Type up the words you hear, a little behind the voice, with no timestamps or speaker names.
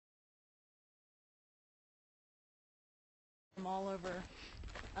all over,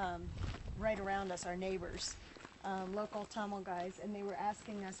 right around us, our neighbors, local Tamil guys, and they were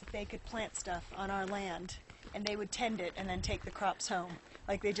asking us if they could plant stuff on our land, and they would tend it and then take the crops home.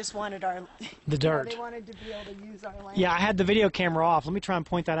 Like they just wanted the dirt. They wanted to be able to use our land. Yeah, I had the video camera off. Let me try and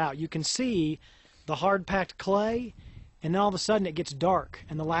point that out. You can see the hard-packed clay, and then all of a sudden it gets dark,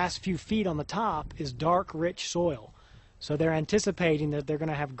 and the last few feet on the top is dark, rich soil. So they're anticipating that they're going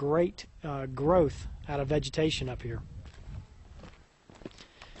to have great growth out of vegetation up here.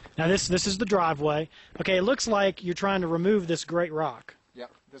 Now this is the driveway. Okay, it looks like you're trying to remove this great rock.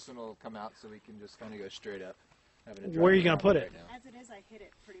 Yep, this one will come out so we can just kind of go straight up. Where are you going to put it? Right As it is, I hit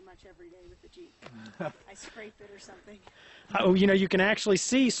it pretty much every day with the Jeep. I scrape it or something. Oh, you know, you can actually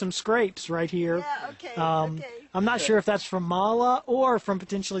see some scrapes right here. Yeah, okay, okay. I'm not sure if that's from Mala or from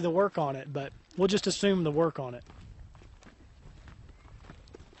potentially the work on it, but we'll just assume the work on it.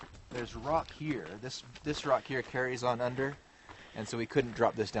 There's rock here. This rock here carries on under, and so we couldn't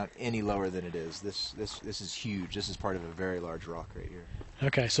drop this down any lower than it is. This is huge. This is part of a very large rock right here.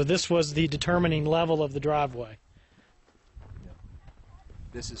 Okay, so this was the determining level of the driveway.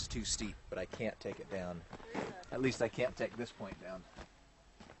 This is too steep, but I can't take it down. At least I can't take this point down.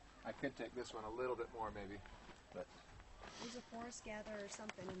 I could take this one a little bit more maybe, but... There's a forest gatherer or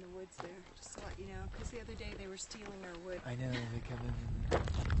something in the woods there, just to let you know, because the other day they were stealing our wood. I know, they come in.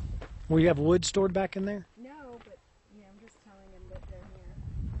 Well, you have wood stored back in there? No, but yeah, I'm just telling him that they're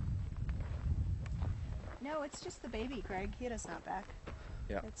here. No, it's just the baby, Greg. He had us not back.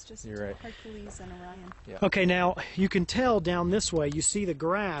 Yeah, it's just you're right. Hercules and Orion. Yeah. Okay, now you can tell down this way, you see the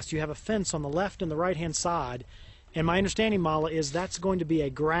grass, you have a fence on the left and the right hand side, and my understanding, Mala, is that's going to be a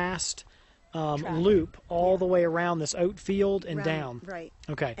grassed loop all the way around this oat field and down. Right.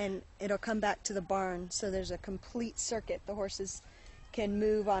 Okay. And it'll come back to the barn, so there's a complete circuit. The horses can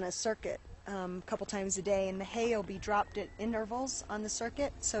move on a circuit a couple times a day, and the hay will be dropped at intervals on the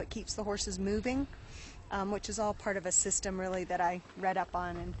circuit, so it keeps the horses moving. Which is all part of a system really that I read up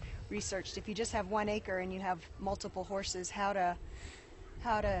on and researched. If you just have 1 acre and you have multiple horses, how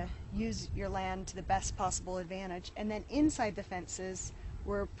to use your land to the best possible advantage. And then inside the fences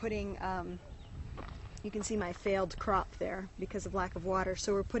we're putting, you can see my failed crop there because of lack of water,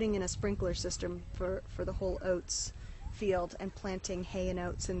 so we're putting in a sprinkler system for the whole oats field and planting hay and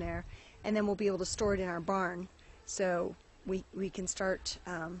oats in there, and then we'll be able to store it in our barn. So we can start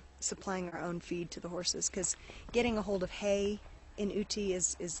supplying our own feed to the horses, because getting a hold of hay in Uti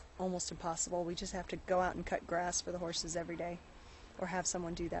is almost impossible. We just have to go out and cut grass for the horses every day, or have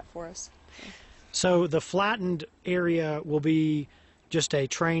someone do that for us. So the flattened area will be just a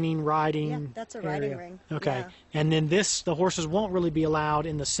training, riding Yeah, that's a riding area. ring. Okay. Yeah. And then the horses won't really be allowed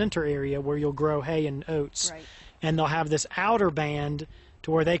in the center area where you'll grow hay and oats. Right. And they'll have this outer band to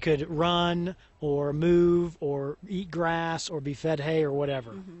where they could run or move or eat grass or be fed hay or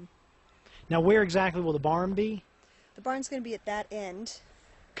whatever. Mm-hmm. Now, where exactly will the barn be? The barn's going to be at that end.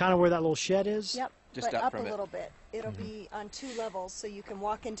 Kind of where that little shed is? Yep, Just but up up from a it. little bit. It'll be on 2 levels, so you can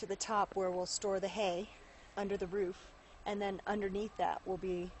walk into the top where we'll store the hay under the roof, and then underneath that will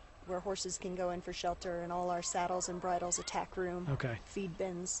be where horses can go in for shelter, and all our saddles and bridles, a tack room, Okay. feed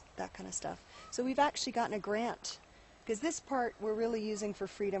bins, that kind of stuff. So we've actually gotten a grant, because this part we're really using for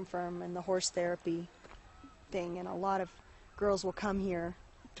Freedom Firm and the horse therapy thing, and a lot of girls will come here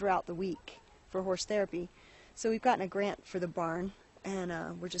throughout the week for horse therapy. So we've gotten a grant for the barn, and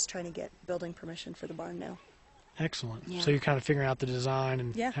we're just trying to get building permission for the barn now. Excellent. Yeah. So you're kind of figuring out the design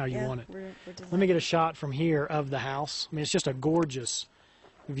and how you want it. We're Let me get a shot from here of the house. I mean, it's just a gorgeous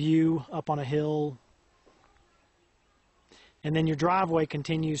view up on a hill. And then your driveway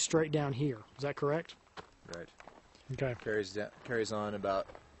continues straight down here. Is that correct? Right. Okay. Carries on about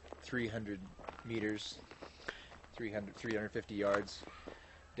 300 meters, 350 yards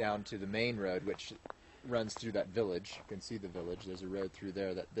down to the main road, which runs through that village. You can see the village. There's a road through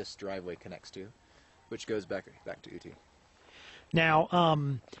there that this driveway connects to, which goes back to Uti. Now,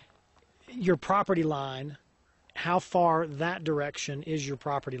 your property line, how far that direction is your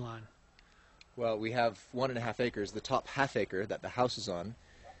property line? Well, we have 1.5 acres. The top half acre that the house is on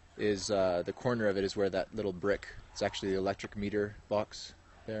is the corner of it is where that little brick. It's actually the electric meter box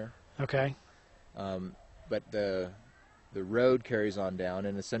there. Okay. But the road carries on down,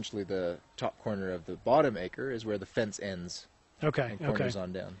 and essentially the top corner of the bottom acre is where the fence ends. Okay. And corners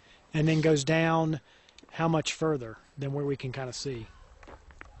on down. And then goes down how much further than where we can kind of see?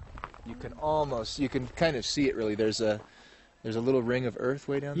 You can kind of see it really. There's a little ring of earth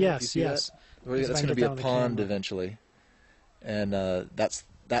way down there. Yes, Do you see yes. that? That's going to be a pond eventually, and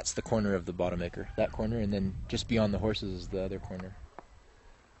that's the corner of the bottom acre. That corner, and then just beyond the horses is the other corner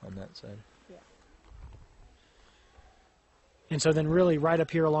on that side. Yeah. And so then really right up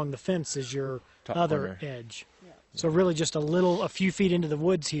here along the fence is your Top other corner. edge. So really just a few feet into the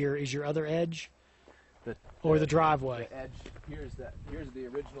woods here is your other edge or the driveway. The edge, here's the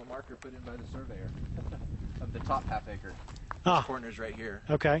original marker put in by the surveyor of the top half acre. Ah. This corner's right here.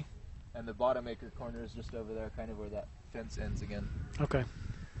 Okay. And the bottom acre corner is just over there, kind of where that fence ends again. Okay.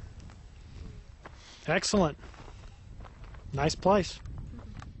 Excellent. Nice place.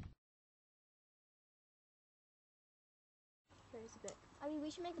 I mean,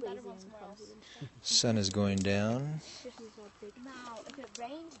 we should make a better one somewhere else. Sun is going down. Now, if it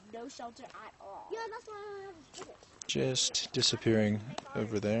rains, no shelter at all. Yeah, that's why I have a pivot. Just disappearing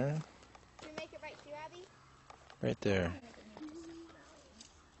over there. Can we make it right here, Abby? Right there.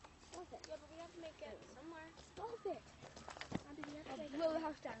 Stop it. Yeah, but we have to make it somewhere. Stop it. Abby, we have to blow the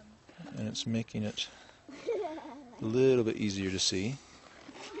house down. And it's making it a little bit easier to see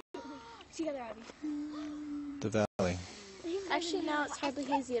Together, Abby. the valley Actually, now it's hardly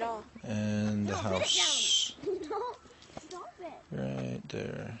hazy at all. and the house No, stop it. right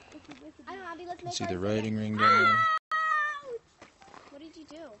there. I know, Abby, let's You can make see our the riding ring down there. What did you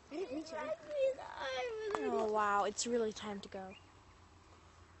do? I didn't reach it. Oh, wow. It's really time to go.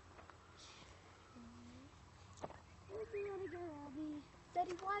 Where do you want to go, Abby?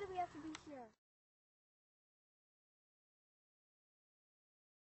 Daddy, why do we have to be here?